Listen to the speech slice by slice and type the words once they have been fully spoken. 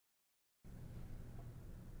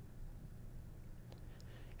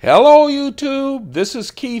Hello YouTube, this is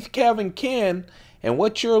Keith Kevin Ken, and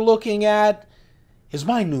what you're looking at is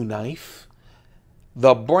my new knife.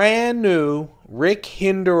 The brand new Rick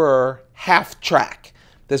Hinderer Half Track.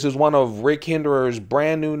 This is one of Rick Hinderer's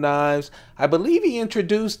brand new knives. I believe he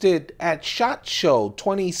introduced it at SHOT Show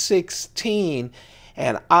 2016,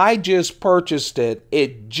 and I just purchased it.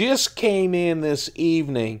 It just came in this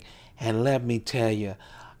evening, and let me tell you,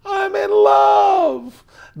 I'm in love.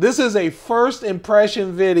 This is a first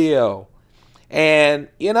impression video. And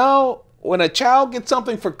you know, when a child gets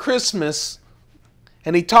something for Christmas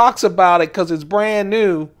and he talks about it because it's brand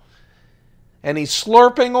new and he's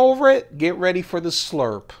slurping over it, get ready for the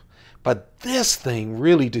slurp. But this thing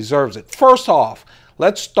really deserves it. First off,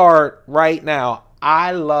 let's start right now.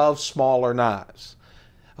 I love smaller knives.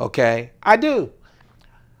 Okay? I do.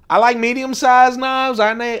 I like medium-sized knives,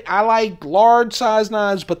 I like large-sized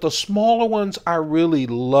knives, but the smaller ones I really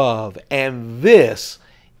love. And this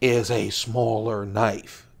is a smaller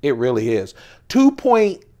knife. It really is.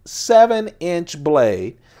 2.7-inch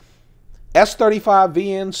blade, S35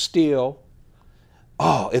 VN steel.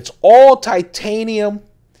 Oh, it's all titanium,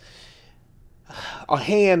 a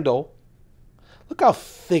handle. Look how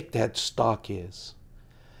thick that stock is.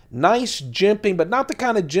 Nice jimping, but not the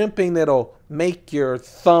kind of jimping that'll make your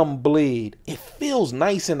thumb bleed. It feels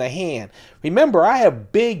nice in the hand. Remember, I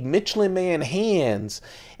have big Michelin Man hands,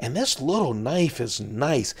 and this little knife is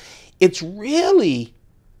nice. It's really,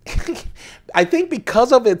 I think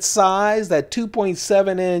because of its size, that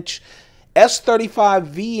 2.7-inch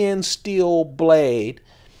S35 VN steel blade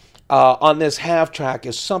on this half track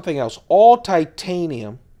is something else. All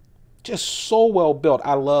titanium, just so well built.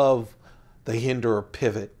 I love the Hinderer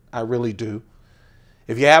pivot. I really do.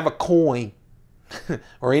 If you have a coin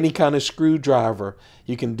or any kind of screwdriver,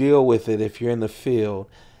 you can deal with it if you're in the field.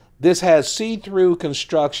 This has see-through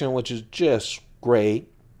construction, which is just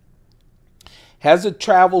great. Has a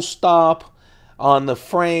travel stop on the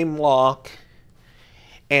frame lock.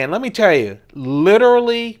 And let me tell you,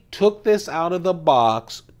 literally took this out of the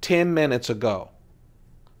box 10 minutes ago.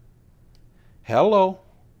 Hello.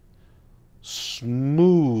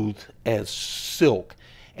 Smooth as silk.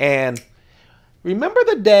 And remember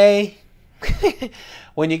the day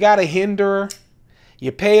when you got a Hinderer,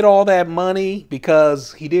 you paid all that money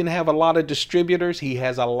because he didn't have a lot of distributors? He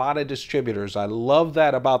has a lot of distributors. I love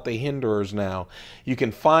that about the Hinderers now. You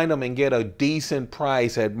can find them and get a decent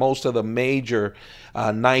price at most of the major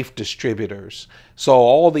knife distributors. So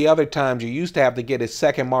all the other times you used to have to get a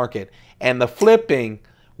second market, and the flipping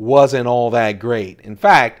wasn't all that great. In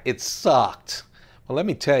fact, it sucked. Well, let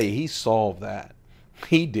me tell you, he solved that.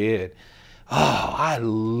 He did. Oh, I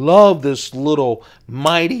love this little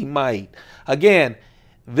mighty mite. Again,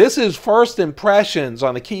 this is first impressions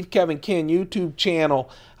on the Keith Kevin Ken YouTube channel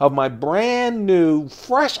of my brand new,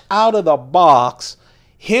 fresh out of the box,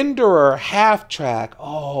 Hinderer Half Track.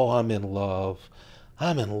 Oh, I'm in love.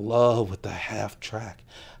 I'm in love with the Half Track.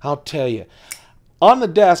 I'll tell you. On the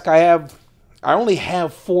desk, I only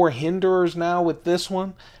have 4 Hinderers now with this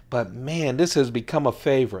one, but man, this has become a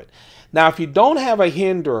favorite. Now, if you don't have a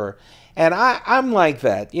Hinderer, and I'm like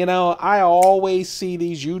that, you know, I always see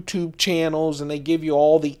these YouTube channels and they give you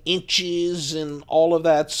all the inches and all of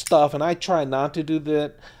that stuff, and I try not to do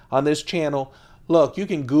that on this channel. Look, you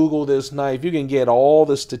can Google this knife. You can get all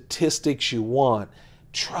the statistics you want.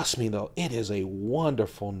 Trust me, though, it is a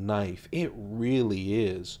wonderful knife. It really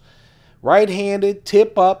is. Right-handed,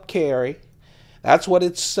 tip-up carry. That's what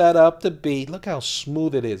it's set up to be. Look how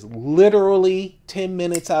smooth it is. Literally 10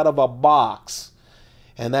 minutes out of a box.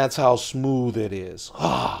 And that's how smooth it is.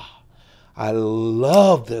 Ah, I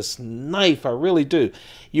love this knife. I really do.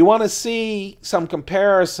 You want to see some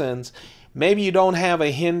comparisons. Maybe you don't have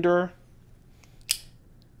a Hinderer.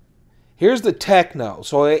 Here's the Techno.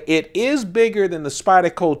 So it is bigger than the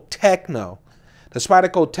Spyderco Techno. The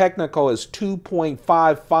Spyderco Technical is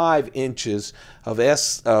 2.55 inches of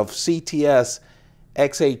CTS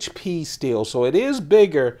XHP steel, so it is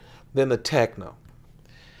bigger than the Techno.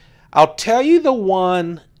 I'll tell you the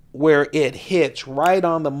one where it hits right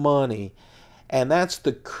on the money, and that's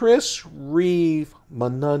the Chris Reeve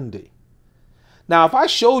Menundi. Now, if I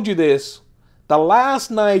showed you this, the last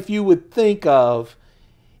knife you would think of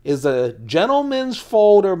is a gentleman's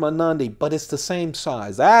folder Menundi, but it's the same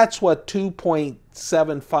size. That's what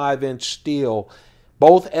 2.75-inch steel,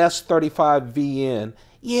 both S35 VN.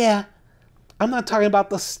 Yeah, I'm not talking about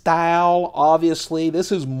the style, obviously.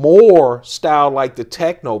 This is more style like the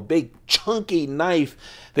Techno, big chunky knife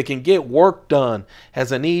that can get work done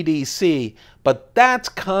as an EDC. But that's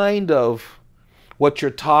kind of what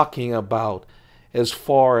you're talking about as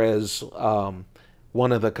far as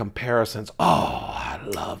one of the comparisons. Oh, I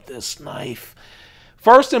love this knife.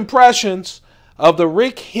 First impressions of the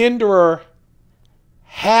Rick Hinderer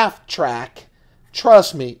Half Track.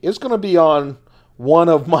 Trust me, it's going to be on one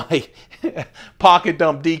of my pocket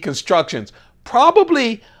dump deconstructions.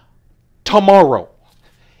 Probably tomorrow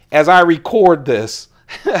as I record this.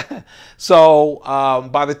 So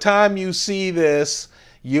by the time you see this,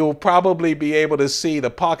 you'll probably be able to see the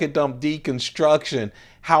pocket dump deconstruction,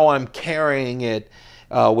 how I'm carrying it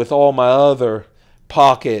with all my other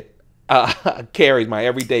pocket carries, my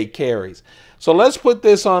everyday carries. So let's put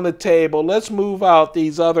this on the table. Let's move out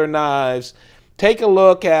these other knives. Take a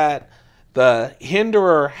look at the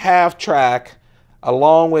Hinderer Half Track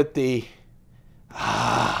along with the,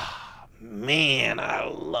 man, I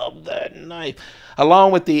love that knife.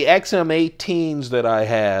 Along with the XM18s that I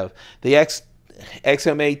have. The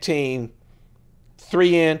XM18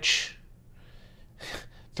 3-inch,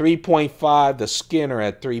 3.5, the Skinner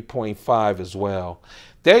at 3.5 as well.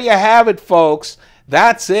 There you have it, folks.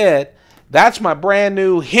 That's it. That's my brand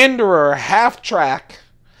new Hinderer Half Track.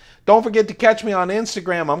 Don't forget to catch me on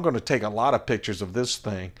Instagram. I'm going to take a lot of pictures of this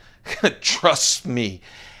thing. Trust me.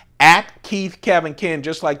 At Keith Kevin Ken,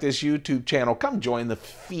 just like this YouTube channel. Come join the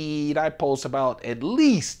feed. I post about at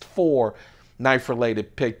least 4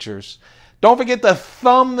 knife-related pictures. Don't forget to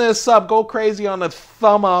thumb this up. Go crazy on the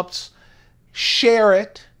thumb ups. Share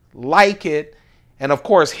it. Like it. And of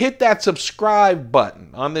course, hit that subscribe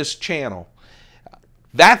button on this channel.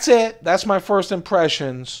 That's it. That's my first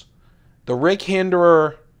impressions. The Rick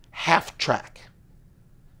Hinderer Half Track.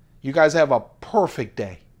 You guys have a perfect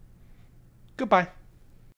day. Goodbye.